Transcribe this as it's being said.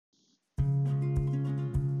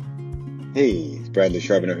Hey, it's Bradley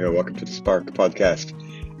Charbonneau here. Welcome to the Spark Podcast.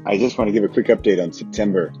 I just want to give a quick update on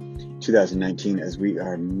September 2019 as we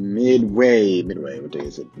are midway, what day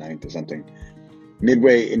is it, 9th or something,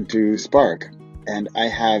 midway into Spark. And I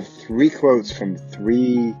have 3 quotes from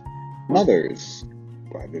 3 mothers.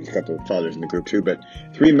 Well, there's a couple of fathers in the group too, but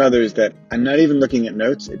 3 mothers that I'm not even looking at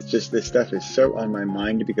notes. It's just this stuff is so on my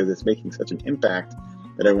mind because it's making such an impact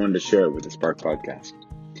that I wanted to share it with the Spark Podcast.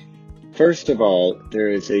 First of all, there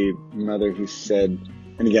is a mother who said,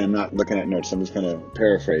 and again, I'm not looking at notes, I'm just going to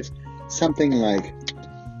paraphrase, something like,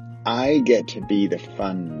 I get to be the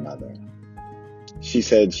fun mother. She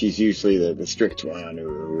said she's usually the strict one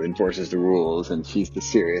who enforces the rules, and she's the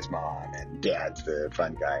serious mom, and dad's the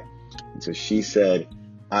fun guy. And so she said,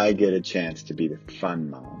 I get a chance to be the fun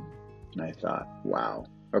mom. And I thought, wow,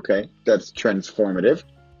 okay, that's transformative.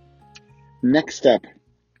 Next up,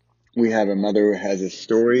 we have a mother who has a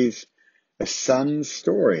son's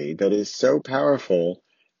story that is so powerful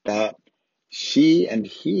that she and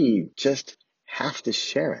he just have to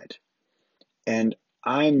share it. And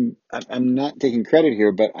I'm not taking credit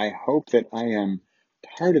here, but I hope that I am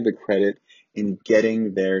part of the credit in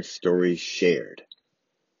getting their story shared.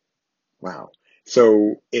 Wow.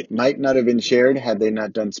 So it might not have been shared had they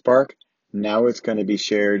not done Spark. Now it's going to be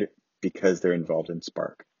shared because they're involved in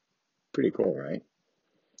Spark. Pretty cool, right?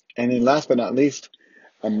 And then last but not least,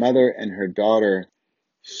 a mother and her daughter,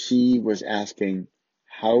 she was asking,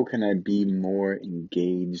 how can I be more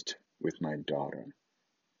engaged with my daughter?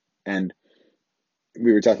 And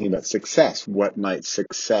we were talking about success. What might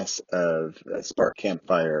success of a Spark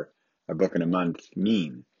Campfire, a book in a month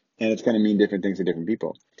mean? And it's going to mean different things to different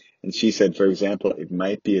people. And she said, for example, it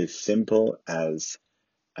might be as simple as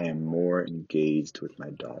I am more engaged with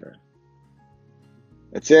my daughter.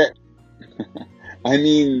 That's it. I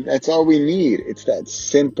mean, that's all we need. It's that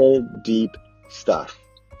simple, deep stuff.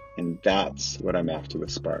 And that's what I'm after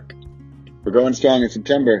with Spark. We're going strong in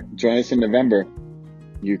September. Join us in November.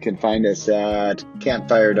 You can find us at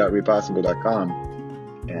campfire.repossible.com.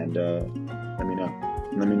 And let me know.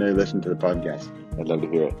 Let me know you listen to the podcast. I'd love to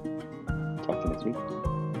hear it. Talk to you next week.